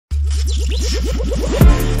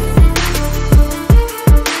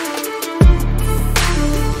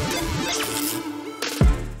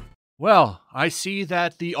Well, I see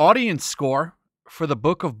that the audience score for the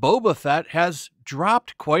Book of Boba Fett has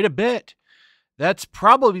dropped quite a bit. That's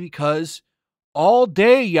probably because all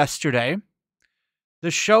day yesterday, the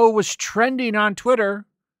show was trending on Twitter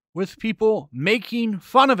with people making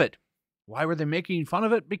fun of it. Why were they making fun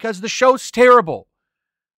of it? Because the show's terrible.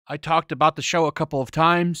 I talked about the show a couple of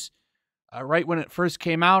times. Right when it first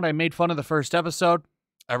came out, I made fun of the first episode.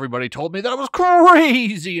 Everybody told me that it was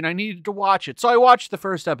crazy and I needed to watch it. So I watched the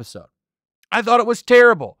first episode. I thought it was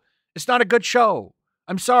terrible. It's not a good show.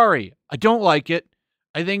 I'm sorry. I don't like it.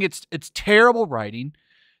 I think it's terrible writing.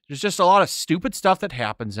 There's just a lot of stupid stuff that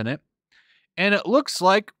happens in it. And it looks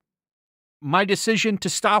like my decision to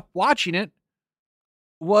stop watching it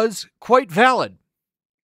was quite valid.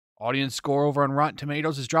 Audience score over on Rotten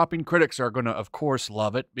Tomatoes is dropping. Critics are going to, of course,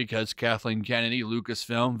 love it because Kathleen Kennedy,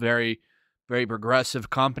 Lucasfilm, very, very progressive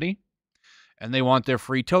company, and they want their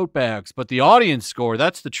free tote bags. But the audience score,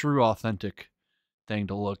 that's the true, authentic thing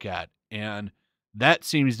to look at, and that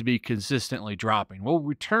seems to be consistently dropping. We'll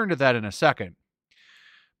return to that in a second.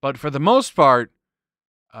 But for the most part,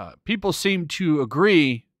 people seem to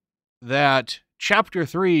agree that Chapter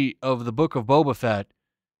 3 of the Book of Boba Fett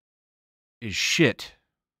is shit.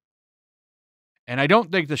 And I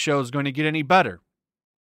don't think the show is going to get any better.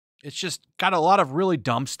 It's just got a lot of really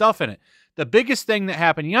dumb stuff in it. The biggest thing that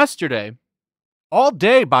happened yesterday, all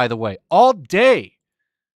day, by the way, all day,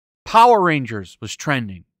 Power Rangers was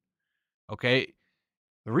trending. Okay?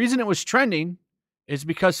 The reason it was trending is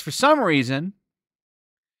because for some reason,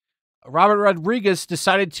 Robert Rodriguez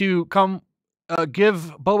decided to come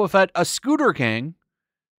give Boba Fett a scooter gang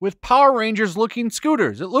with Power Rangers looking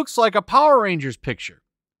scooters. It looks like a Power Rangers picture.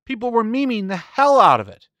 People were memeing the hell out of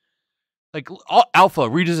it. Like, Alpha,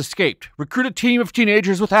 Rita's escaped. Recruit a team of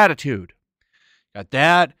teenagers with attitude. Got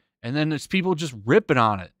that. And then there's people just ripping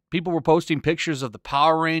on it. People were posting pictures of the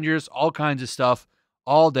Power Rangers, all kinds of stuff,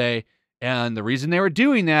 all day. And the reason they were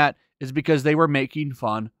doing that is because they were making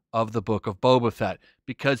fun of the Book of Boba Fett.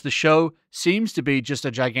 Because the show seems to be just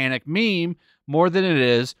a gigantic meme more than it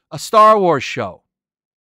is a Star Wars show.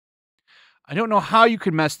 I don't know how you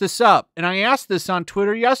could mess this up. And I asked this on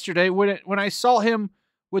Twitter yesterday when I saw him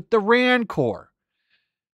with the Rancor.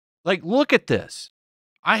 Like, look at this.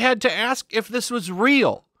 I had to ask if this was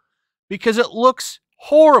real because it looks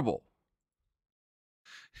horrible.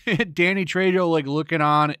 Danny Trejo, like, looking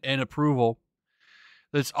on in approval.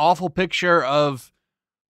 This awful picture of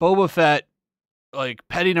Boba Fett, like,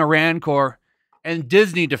 petting a Rancor. And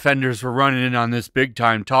Disney defenders were running in on this big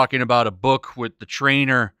time, talking about a book with the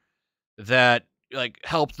trainer that, like,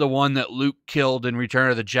 helped the one that Luke killed in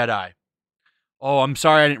Return of the Jedi. Oh, I'm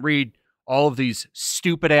sorry I didn't read all of these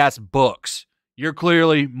stupid-ass books. You're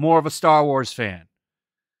clearly more of a Star Wars fan.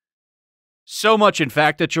 So much, in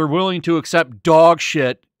fact, that you're willing to accept dog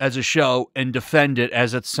shit as a show and defend it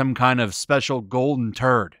as it's some kind of special golden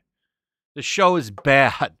turd. The show is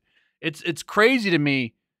bad. It's crazy to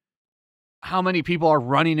me how many people are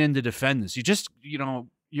running in to defend this.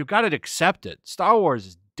 You got to accept it. Star Wars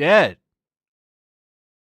is dead.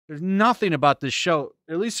 There's nothing about this show,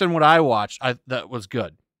 at least in what I watched, that was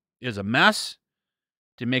good. It was a mess.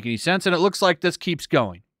 Didn't make any sense, and it looks like this keeps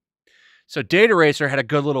going. So Data Racer had a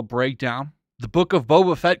good little breakdown. The Book of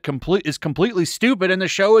Boba Fett is completely stupid, and the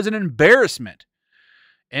show is an embarrassment.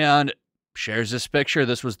 And shares this picture.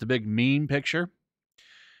 This was the big meme picture.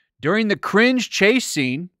 During the cringe chase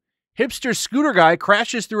scene, hipster scooter guy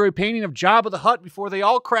crashes through a painting of Jabba the Hutt before they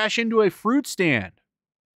all crash into a fruit stand.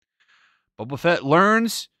 Boba Fett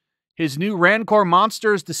learns his new Rancor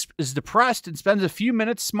monster is depressed and spends a few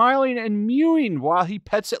minutes smiling and mewing while he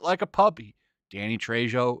pets it like a puppy. Danny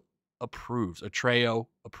Trejo approves. Atreyo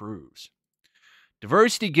approves.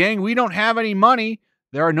 Diversity gang, we don't have any money.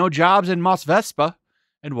 There are no jobs in Mos Vespa,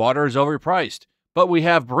 and water is overpriced. But we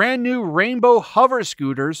have brand new rainbow hover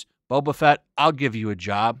scooters. Boba Fett, I'll give you a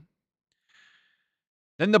job.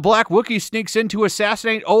 Then the Black Wookiee sneaks in to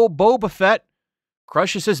assassinate old Boba Fett,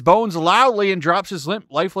 crushes his bones loudly, and drops his limp,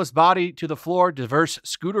 lifeless body to the floor. Diverse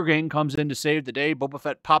scooter gang comes in to save the day. Boba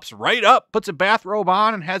Fett pops right up, puts a bathrobe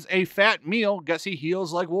on, and has a fat meal. Guess he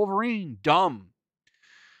heals like Wolverine. Dumb.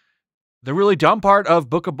 The really dumb part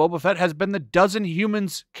of Book of Boba Fett has been the dozen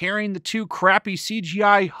humans carrying the two crappy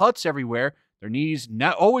CGI Hutts everywhere. Their knees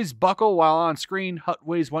not always buckle while on screen. Hutt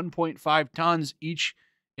weighs 1.5 tons each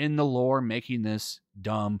in the lore, making this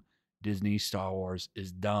dumb. Disney Star Wars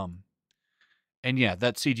is dumb. And yeah,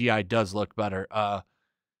 that CGI does look better.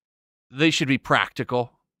 They should be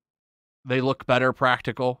practical. They look better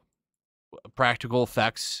practical. Practical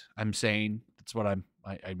effects, I'm saying. That's what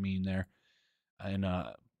I mean there. And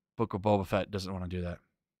Book of Boba Fett doesn't want to do that.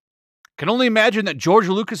 can only imagine that George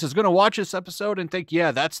Lucas is going to watch this episode and think,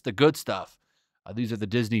 yeah, that's the good stuff. These are the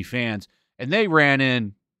Disney fans. And they ran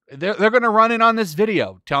in. They're going to run in on this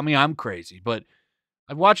video. Tell me I'm crazy. But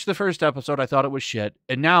I watched the first episode. I thought it was shit.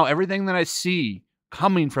 And now everything that I see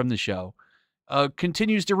coming from the show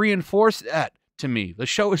continues to reinforce that to me. The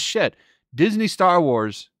show is shit. Disney Star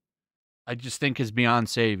Wars, I just think, is beyond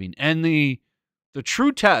saving. And the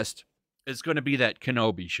true test is going to be that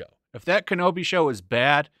Kenobi show. If that Kenobi show is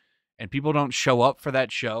bad and people don't show up for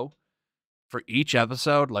that show for each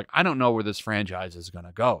episode, like, I don't know where this franchise is going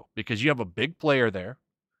to go, because you have a big player there.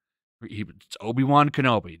 It's Obi-Wan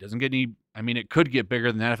Kenobi. Doesn't get any. I mean, it could get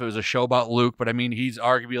bigger than that if it was a show about Luke, but I mean, he's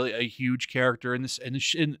arguably a huge character in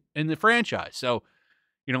the franchise. So,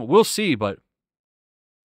 you know, we'll see. But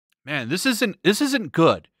man, this isn't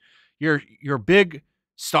good. Your big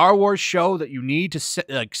Star Wars show that you need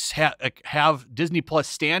to have Disney Plus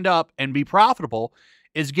stand up and be profitable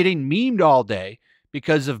is getting memed all day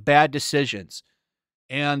because of bad decisions.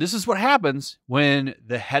 And this is what happens when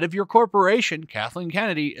the head of your corporation, Kathleen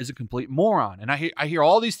Kennedy, is a complete moron. And I hear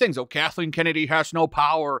all these things. Oh, Kathleen Kennedy has no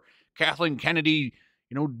power. Kathleen Kennedy,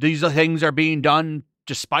 you know, these things are being done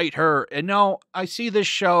despite her. And no, I see this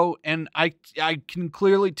show and I can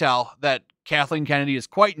clearly tell that Kathleen Kennedy is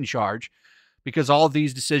quite in charge, because all of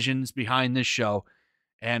these decisions behind this show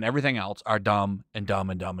and everything else are dumb and dumb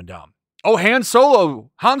and dumb and dumb. Oh, Han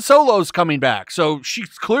Solo's coming back, so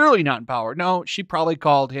she's clearly not in power. No, she probably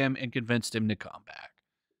called him and convinced him to come back,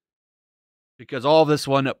 because all this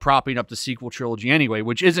wound up propping up the sequel trilogy anyway,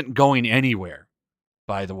 which isn't going anywhere,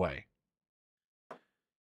 by the way.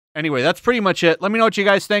 Anyway, that's pretty much it. Let me know what you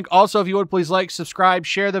guys think. Also, if you would, please like, subscribe,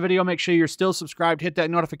 share the video. Make sure you're still subscribed. Hit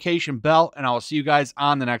that notification bell, and I will see you guys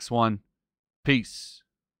on the next one. Peace.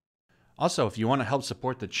 Also, if you want to help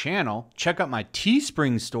support the channel, check out my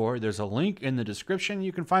Teespring store. There's a link in the description.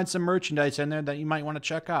 You can find some merchandise in there that you might want to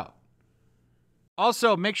check out.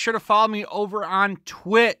 Also, make sure to follow me over on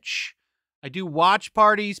Twitch. I do watch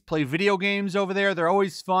parties, play video games over there. They're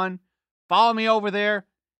always fun. Follow me over there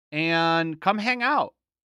and come hang out.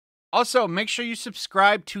 Also, make sure you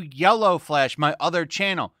subscribe to YellowFlash, my other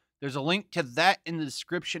channel. There's a link to that in the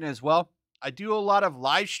description as well. I do a lot of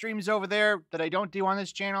live streams over there that I don't do on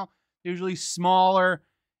this channel. Usually smaller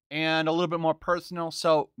and a little bit more personal.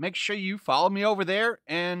 So make sure you follow me over there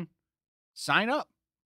and sign up.